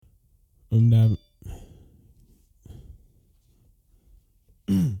I'm not.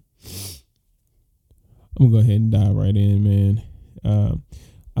 I'm gonna go ahead and dive right in, man.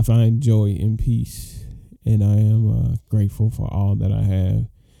 I find joy and peace, and I am grateful for all that I have,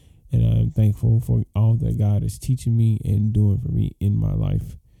 and I'm thankful for all that God is teaching me and doing for me in my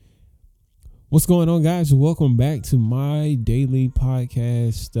life. What's going on, guys? Welcome back to my daily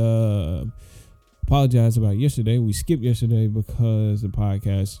podcast. Apologize about yesterday. We skipped yesterday because the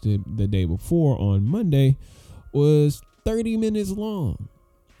podcast the day before on Monday was 30 minutes long.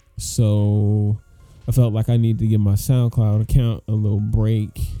 So I felt like I needed to give my SoundCloud account a little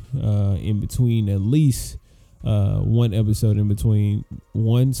break in between, at least one episode in between.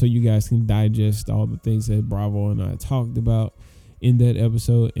 One, so you guys can digest all the things that Bravo and I talked about in that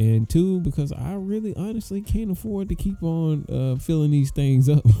episode. And two, because I really honestly can't afford to keep on filling these things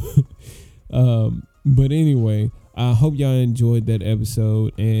up. But anyway, I hope y'all enjoyed that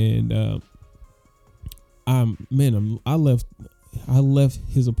episode. And I left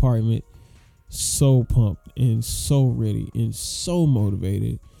his apartment so pumped and so ready and so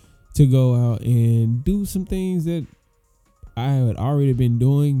motivated to go out and do some things that I had already been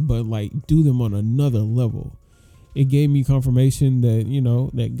doing, but like do them on another level. It gave me confirmation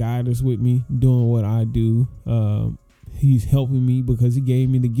that, that God is with me doing what I do. He's helping me because he gave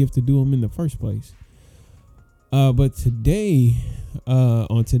me the gift to do them in the first place. But today,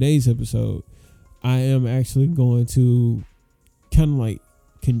 on today's episode, I am actually going to kind of like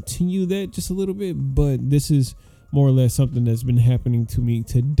continue that just a little bit, but this is more or less something that's been happening to me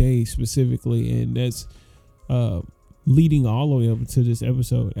today specifically, and that's leading all the way up to this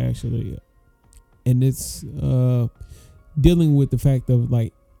episode actually. And it's dealing with the fact of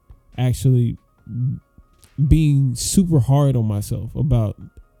like actually being super hard on myself about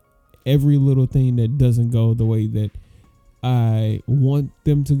every little thing that doesn't go the way that I want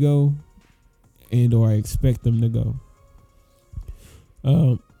them to go and or I expect them to go.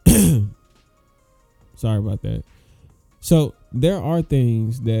 Sorry about that. So there are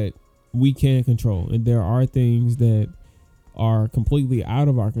things that we can control, and there are things that are completely out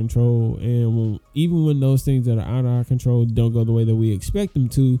of our control. And even when those things that are out of our control don't go the way that we expect them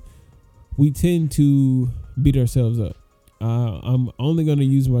to, we tend to beat ourselves up. I'm only going to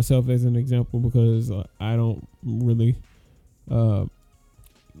use myself as an example because I don't really,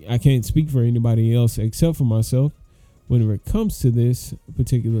 I can't speak for anybody else except for myself whenever it comes to this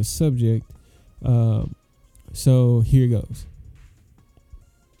particular subject. So here goes.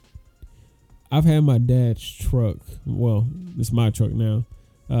 I've had my dad's truck. Well, it's my truck now.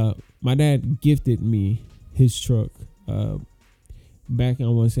 My dad gifted me his truck back, I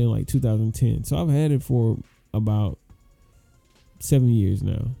want to say, like 2010. So I've had it for about 7 years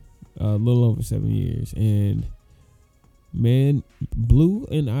now, a little over 7 years. And man, Blue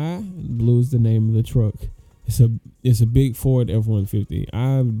is the name of the truck. It's a big Ford F-150.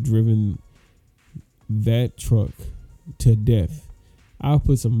 I've driven that truck to death. I'll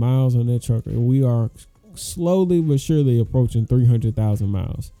put some miles on that truck, and we are slowly but surely approaching 300,000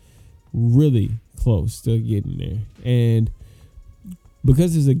 miles. Really close to getting there. And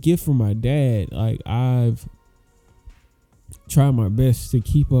because it's a gift from my dad, like I've tried my best to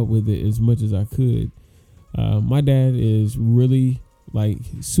keep up with it as much as I could. My dad is really like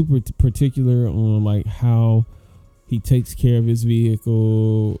super particular on like how he takes care of his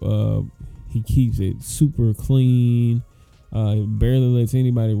vehicle. He keeps it super clean. Barely lets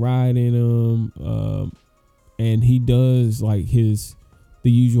anybody ride in him. And he does like the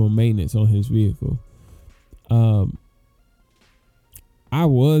usual maintenance on his vehicle. I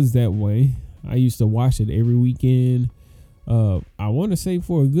was that way. I used to wash it every weekend. I want to say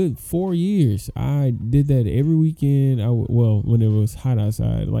for a good 4 years, I did that every weekend. When it was hot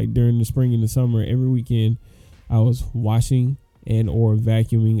outside, like during the spring and the summer, every weekend I was washing and or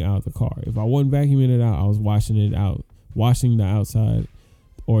vacuuming out the car. If I wasn't vacuuming it out, I was washing it out, washing the outside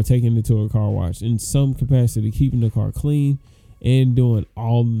or taking it to a car wash in some capacity, keeping the car clean and doing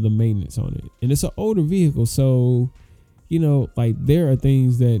all the maintenance on it. And it's an older vehicle, so like there are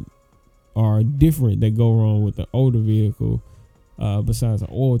things that are different that go wrong with the older vehicle, besides an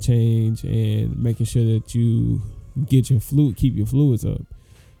oil change and making sure that you get keep your fluids up.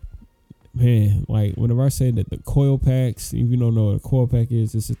 Man, like whenever I say that the coil packs, if you don't know what a coil pack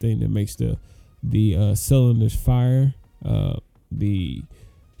is, it's the thing that makes the cylinders fire, the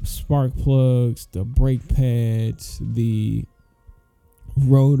spark plugs, the brake pads, the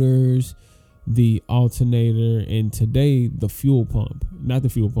rotors, the alternator, and today the fuel pump. Not the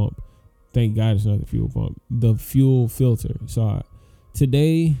fuel pump. Thank God it's not the fuel pump. The fuel filter. So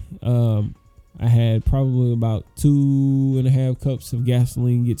today, I had probably about 2.5 cups of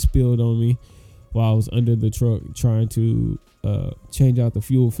gasoline get spilled on me while I was under the truck trying to change out the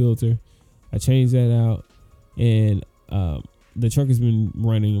fuel filter. I changed that out, and the truck has been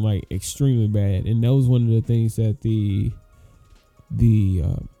running like extremely bad. And that was one of the things that the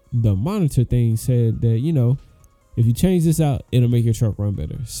monitor thing said, that, you know, if you change this out, it'll make your truck run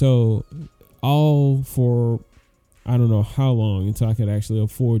better. So all for I don't know how long until I could actually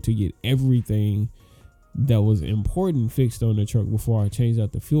afford to get everything that was important fixed on the truck before I changed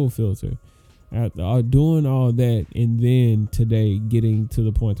out the fuel filter. After doing all that, and then today getting to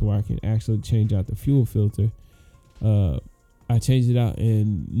the point where I can actually change out the fuel filter, I changed it out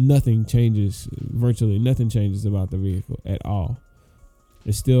and nothing changes, virtually nothing changes about the vehicle at all.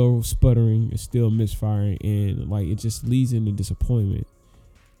 It's still sputtering, it's still misfiring, and like it just leads into disappointment.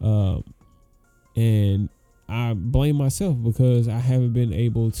 And I blame myself because I haven't been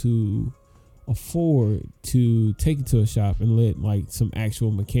able to afford to take it to a shop and let like some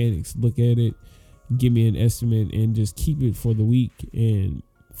actual mechanics look at it, give me an estimate, and just keep it for the week and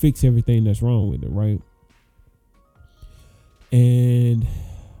fix everything that's wrong with it, right? And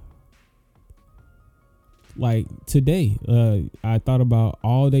like today, I thought about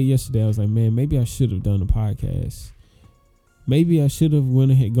all day yesterday. I was like, man, maybe I should have done a podcast. Maybe I should have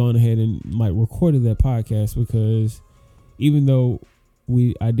gone ahead and like recorded that podcast, because even though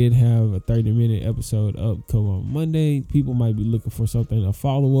I did have a 30-minute episode up come on Monday, people might be looking for something, a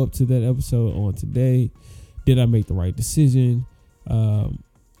follow up to that episode on today. Did I make the right decision?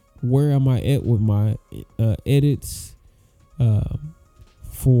 Where am I at with my edits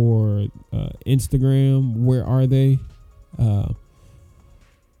for Instagram? Where are they?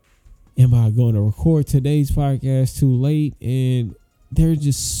 Am I going to record today's podcast too late? And there's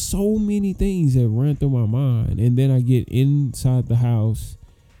just so many things that run through my mind. And then I get inside the house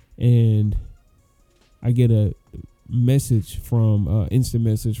and I get a message from instant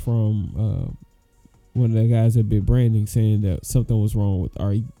message from one of the guys at Big Branding saying that something was wrong with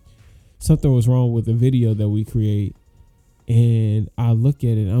the video that we create. And I look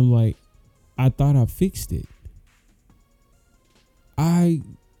at it and I'm like, I thought I fixed it. I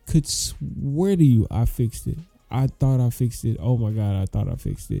could swear to you I fixed it. I thought I fixed it. Oh my God, I thought I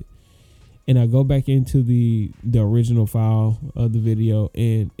fixed it. And I go back into the original file of the video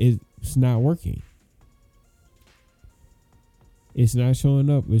and it's not working. It's not showing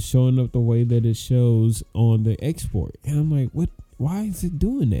up. It's showing up the way that it shows on the export. And I'm like, what? Why is it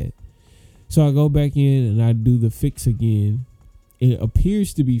doing that? So I go back in and I do the fix again. It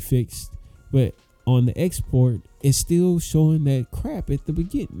appears to be fixed, but on the export, it's still showing that crap at the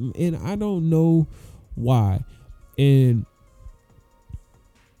beginning. And I don't know why. And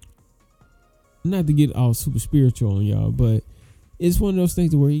not to get all super spiritual on y'all, but it's one of those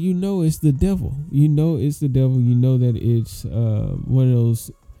things where you know it's the devil. You know it's the devil. You know that it's one of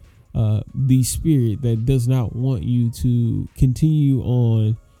those the spirit that does not want you to continue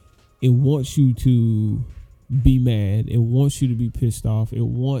on. It wants you to be mad. It wants you to be pissed off. It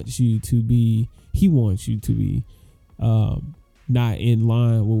wants you to be. He wants you to be not in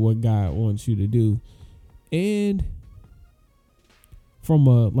line with what God wants you to do. And from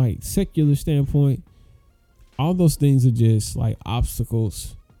a like secular standpoint, all those things are just like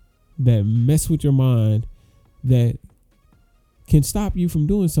obstacles that mess with your mind, that can stop you from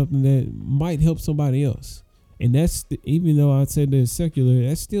doing something that might help somebody else. And that's even though I said that it's secular,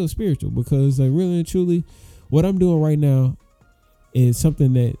 that's still spiritual, because like really and truly, what I'm doing right now is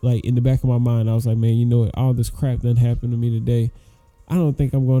something that like in the back of my mind, I was like, man, you know what? All this crap done happened to me today. I don't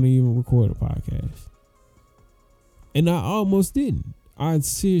think I'm going to even record a podcast. And I almost didn't. I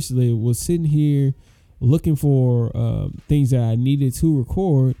seriously was sitting here looking for things that I needed to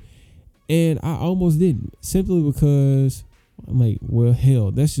record, and I almost didn't, simply because I'm like, well,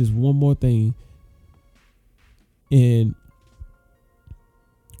 hell, that's just one more thing. And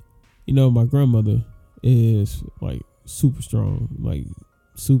you know, my grandmother is like super strong, like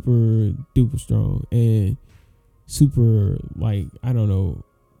super duper strong, and super like I don't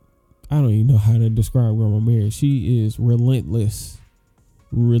even know how to describe Grandma Mary. She is relentless.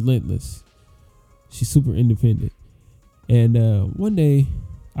 She's super independent. And one day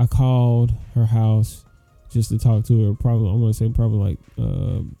I called her house just to talk to her. Probably like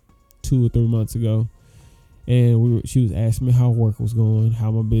 2 or 3 months ago. And she was asking me how work was going,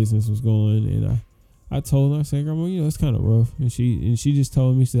 how my business was going, and I told her, I said, Grandma, you know, it's kind of rough. And she just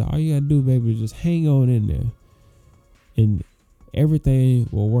told me, she said, all you gotta do, baby, is just hang on in there, and everything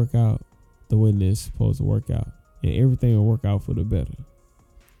will work out the way it's supposed to work out, and everything will work out for the better.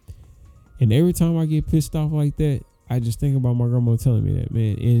 And every time I get pissed off like that, I just think about my grandma telling me that,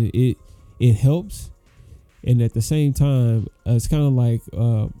 man, and it it helps. And at the same time, it's kind of like,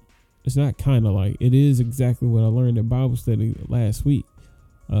 it's not kind of like, it is exactly what I learned in Bible study last week.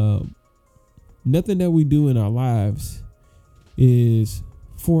 Nothing that we do in our lives is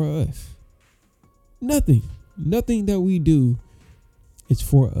for us. Nothing that we do is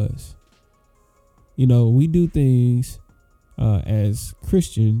for us. You know, we do things as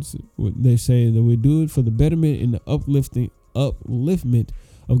Christians. They say that we do it for the betterment and the upliftment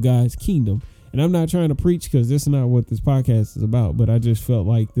of God's kingdom. And I'm not trying to preach, because this is not what this podcast is about. But I just felt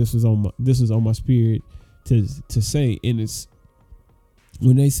like this is on my spirit to say. And it's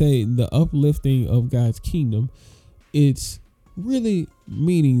when they say the uplifting of God's kingdom, it's really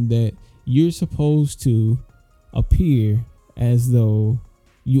meaning that you're supposed to appear as though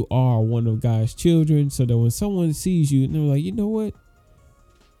you are one of God's children, so that when someone sees you and they're like, you know what?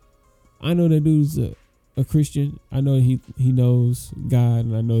 I know that dude's a Christian. I know he knows God,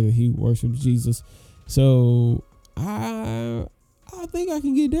 and I know that he worships Jesus. So I think I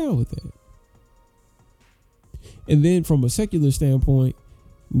can get down with that. And then from a secular standpoint,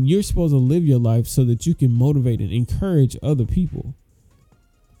 you're supposed to live your life so that you can motivate and encourage other people.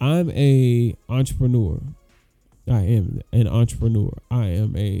 I'm a entrepreneur. I am an entrepreneur. I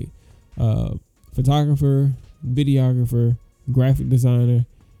am a photographer, videographer, graphic designer,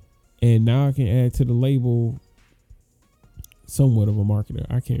 and now I can add to the label somewhat of a marketer.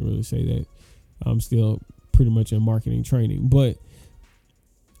 I can't really say that. I'm still pretty much in marketing training, but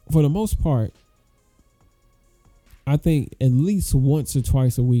for the most part, I think at least once or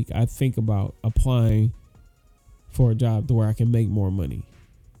twice a week, I think about applying for a job to where I can make more money.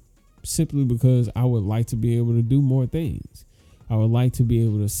 Simply because I would like to be able to do more things. I would like to be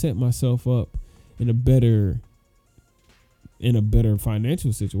able to set myself up in a better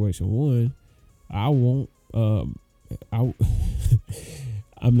financial situation. One, I won't. I'm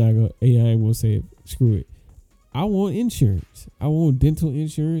not gonna. I ain't gonna say it. Screw it. I want insurance. I want dental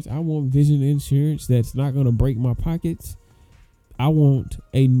insurance. I want vision insurance that's not gonna break my pockets. I want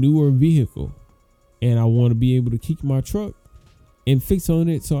a newer vehicle, and I want to be able to keep my truck and fix on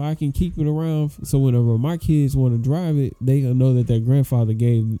it so I can keep it around. So whenever my kids want to drive it, they gonna know that their grandfather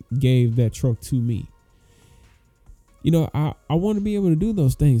gave that truck to me. You know, I want to be able to do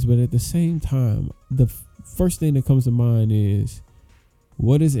those things, but at the same time, the first thing that comes to mind is,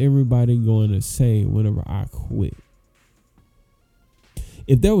 what is everybody going to say whenever I quit?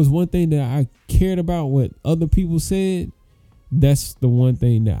 If there was one thing that I cared about what other people said, that's the one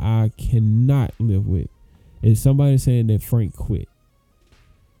thing that I cannot live with, is somebody saying that Frank quit.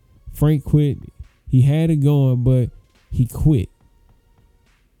 Frank quit. He had it going, but he quit.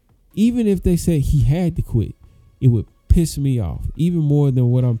 Even if they said he had to quit, it would piss me off even more than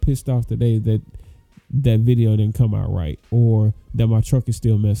what I'm pissed off today that video didn't come out right, or that my truck is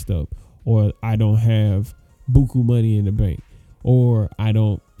still messed up, or I don't have buku money in the bank, or I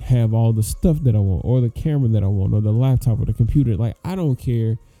don't have all the stuff that I want, or the camera that I want, or the laptop, or the computer. Like, I don't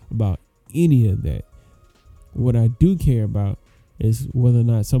care about any of that. What I do care about is whether or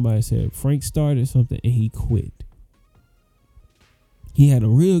not somebody said Frank started something and he quit. He had a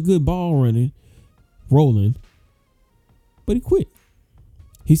real good ball rolling, but he quit.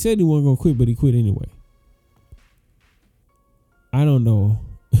 He said he wasn't going to quit, but he quit anyway. I don't know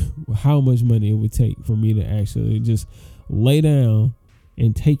how much money it would take for me to actually just lay down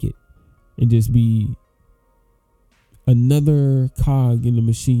and take it and just be another cog in the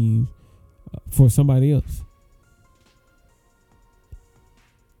machine for somebody else.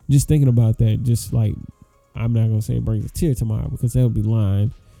 Just thinking about that, just like, I'm not going to say it brings a tear to my eye, because that would be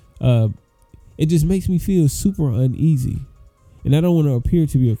lying. It just makes me feel super uneasy. And I don't want to appear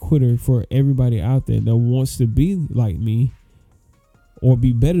to be a quitter for everybody out there that wants to be like me or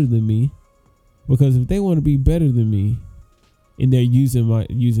be better than me. Because if they want to be better than me and they're using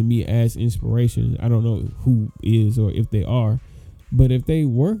me as inspiration, I don't know who is or if they are. But if they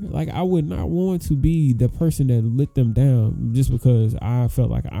were, like, I would not want to be the person that let them down just because I felt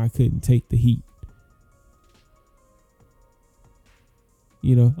like I couldn't take the heat.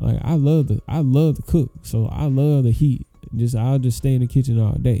 You know, like, I love to cook, so I love the heat. I'll just stay in the kitchen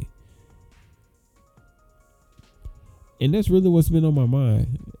all day. And that's really what's been on my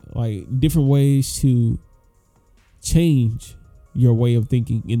mind. Like, different ways to change your way of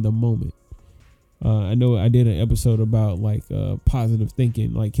thinking in the moment. I know I did an episode about like positive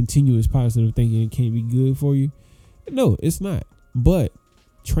thinking, like continuous positive thinking can be good for you. No, it's not. But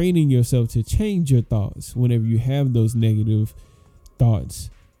training yourself to change your thoughts whenever you have those negative thoughts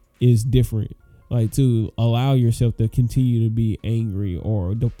is different. Like, to allow yourself to continue to be angry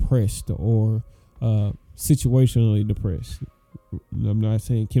or depressed or situationally depressed. I'm not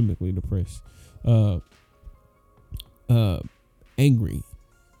saying chemically depressed. Angry,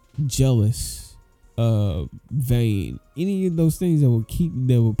 jealous, vain, any of those things that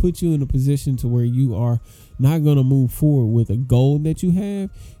will put you in a position to where you are not going to move forward with a goal that you have.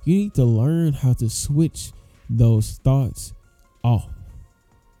 You need to learn how to switch those thoughts off.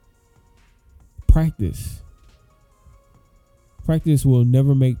 Practice will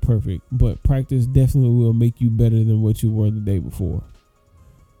never make perfect, but practice definitely will make you better than what you were the day before.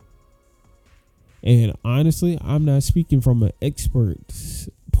 And honestly, I'm not speaking from an expert's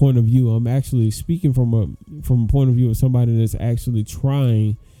point of view. I'm actually speaking from a point of view of somebody that's actually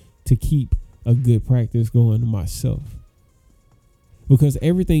trying to keep a good practice going myself. Because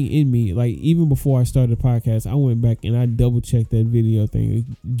everything in me, like even before I started the podcast, I went back and I double checked that video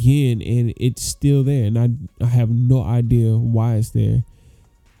thing again, and it's still there. And I have no idea why it's there.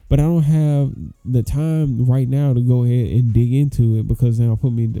 But I don't have the time right now to go ahead and dig into it, because then I'll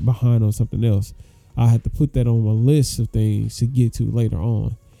put me behind on something else. I have to put that on my list of things to get to later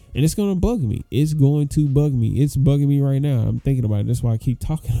on. And it's going to bug me. It's going to bug me. It's bugging me right now. I'm thinking about it. That's why I keep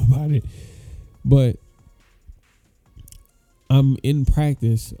talking about it. But I'm in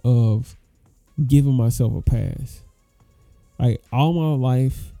practice of giving myself a pass. Like all my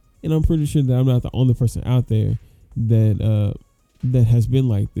life, and I'm pretty sure that I'm not the only person out there that has been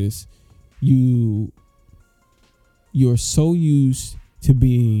like this. You're so used to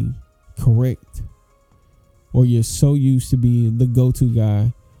being correct, or you're so used to being the go-to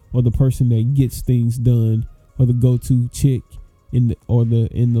guy, or the person that gets things done, or the go-to chick, or the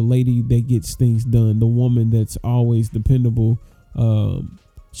lady that gets things done, the woman that's always dependable.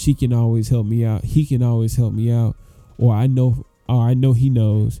 She can always help me out. He can always help me out, or I know he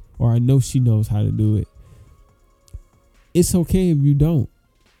knows, or I know she knows how to do it. It's okay if you don't.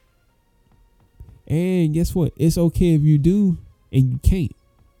 And guess what? It's okay if you do and you can't.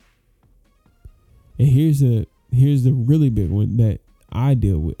 And here's the really big one that I'm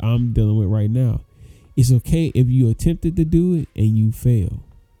dealing with right now. It's okay if you attempted to do it and you fail.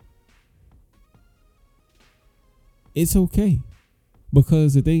 It's okay.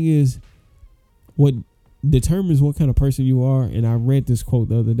 Because the thing is, what determines what kind of person you are, and I read this quote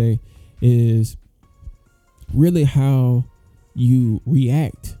the other day, is really how you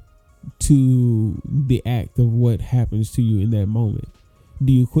react to the act of what happens to you in that moment.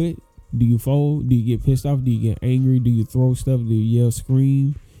 Do you quit? Do you fold? Do you get pissed off? Do you get angry? Do you throw stuff? Do you yell,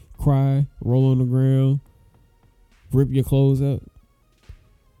 scream, cry, roll on the ground, rip your clothes up?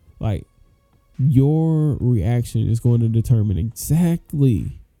 Like, your reaction is going to determine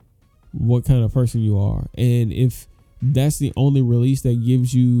exactly what kind of person you are. And if that's the only release that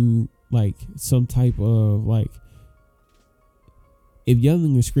gives you like some type of like, if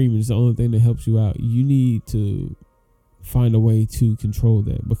yelling and screaming is the only thing that helps you out, you need to find a way to control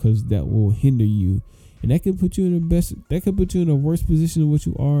that, because that will hinder you, and that could put you in a worse position than what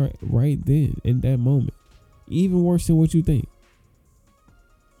you are right then in that moment, even worse than what you think.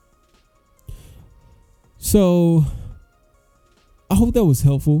 So I hope that was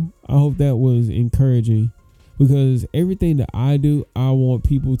helpful. I hope that was encouraging, because everything that I do, I want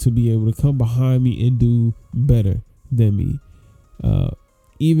people to be able to come behind me and do better than me.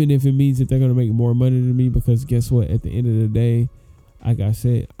 Even if it means that they're going to make more money than me, because guess what? At the end of the day, like I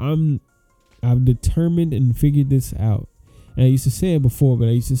said, I've determined and figured this out. And I used to say it before, but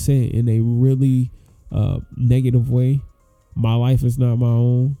I used to say it in a really negative way. My life is not my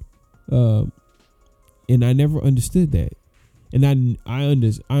own. And I never understood that. And I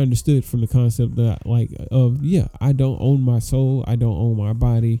understood from the concept that I don't own my soul. I don't own my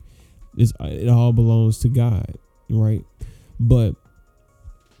body. It all belongs to God, right? But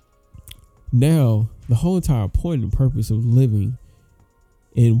now the whole entire point and purpose of living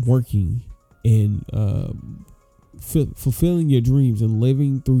and working and fulfilling your dreams and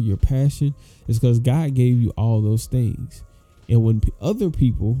living through your passion is because God gave you all those things. And when other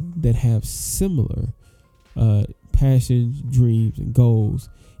people that have similar passions, dreams, and goals,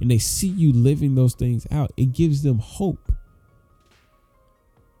 and they see you living those things out, it gives them hope.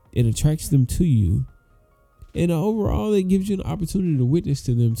 It attracts them to you. And overall, it gives you an opportunity to witness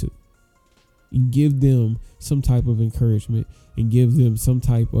to them too. And give them some type of encouragement, and give them some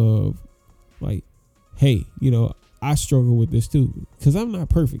type of like, hey, I struggle with this too, because I'm not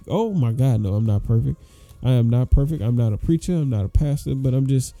perfect. Oh my God, no, I'm not perfect. I am not perfect. I'm not a preacher. I'm not a pastor, but I'm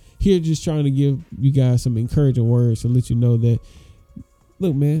just here just trying to give you guys some encouraging words to let you know that,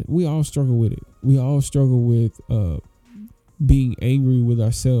 look, man, we all struggle with it. We all struggle with being angry with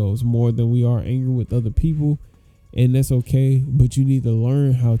ourselves more than we are angry with other people. And that's okay, but you need to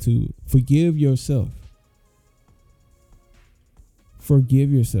learn how to forgive yourself.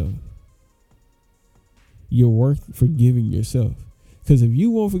 forgive yourself. You're worth forgiving yourself. Because if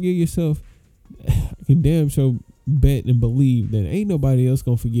you won't forgive yourself, I can damn sure bet and believe that ain't nobody else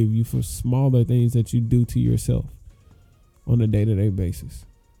gonna forgive you for smaller things that you do to yourself on a day-to-day basis.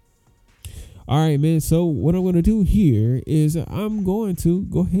 All right, man. So what I'm gonna do here is I'm going to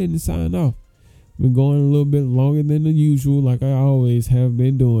go ahead and sign off. Been going a little bit longer than the usual, like I always have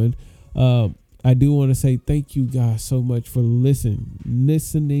been doing. I do want to say thank you guys so much for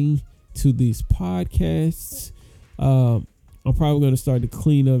listening to these podcasts. I'm probably going to start to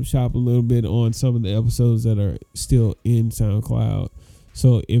clean up shop a little bit on some of the episodes that are still in SoundCloud.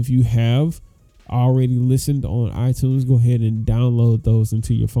 So if you have already listened on iTunes, go ahead and download those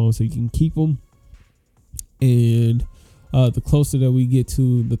into your phone so you can keep them. And the closer that we get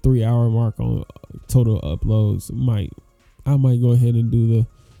to the 3-hour mark on total uploads, I might go ahead and do the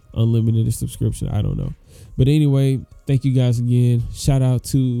unlimited subscription. I don't know. But anyway, thank you guys again. Shout out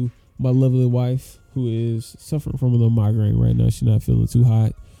to my lovely wife who is suffering from a little migraine right now. She's not feeling too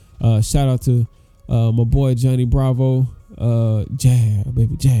hot. Shout out to my boy Johnny Bravo. Jab,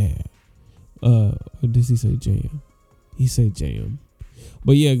 baby, jab. Or does he say jam? He said jam.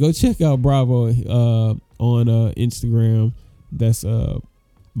 But yeah, go check out Bravo on Instagram. That's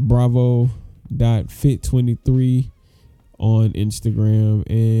bravo.fit23 on Instagram,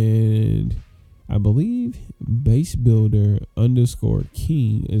 and I believe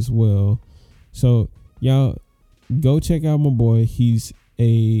basebuilder_king as well. So y'all go check out my boy. He's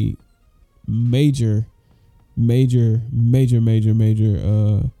a major motivator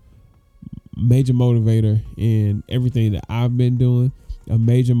in everything that I've been doing, a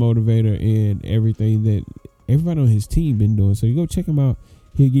major motivator in everything that everybody on his team been doing. So you go check him out.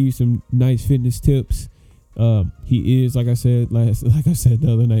 He'll give you some nice fitness tips. He is, like I said the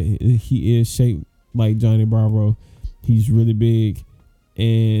other night, he is shaped like Johnny Bravo. He's really big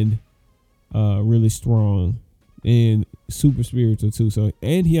and really strong and super spiritual too. So,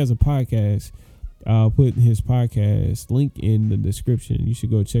 and he has a podcast. I'll put his podcast link in the description. You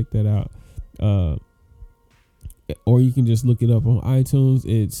should go check that out. Or you can just look it up on iTunes.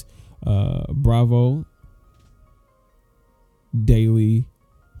 It's Bravo Daily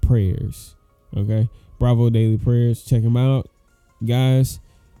Prayers. Okay, Bravo Daily Prayers. Check him out, guys.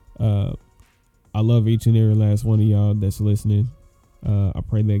 I love each and every last one of y'all that's listening. I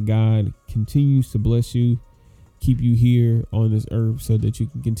pray that God continues to bless you, keep you here on this earth so that you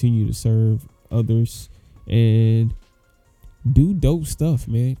can continue to serve others and do dope stuff,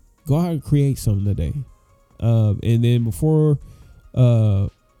 man. Go out and create something today. And then before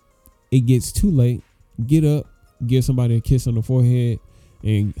it gets too late, get up, give somebody a kiss on the forehead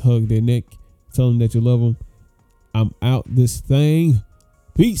and hug their neck. Tell them that you love them. I'm out this thing.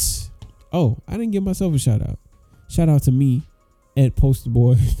 Peace. Oh, I didn't give myself a shout out. Shout out to me at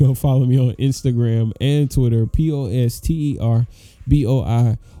Posterboy. Go follow me on Instagram and Twitter,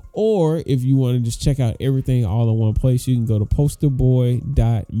 POSTERBOI. Or if you want to just check out everything all in one place, you can go to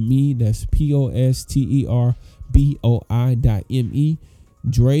posterboy.me. That's POSTERBOI.me.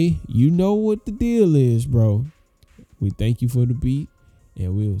 Dre, you know what the deal is, bro. We thank you for the beat,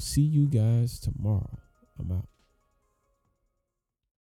 and we'll see you guys tomorrow. I'm out.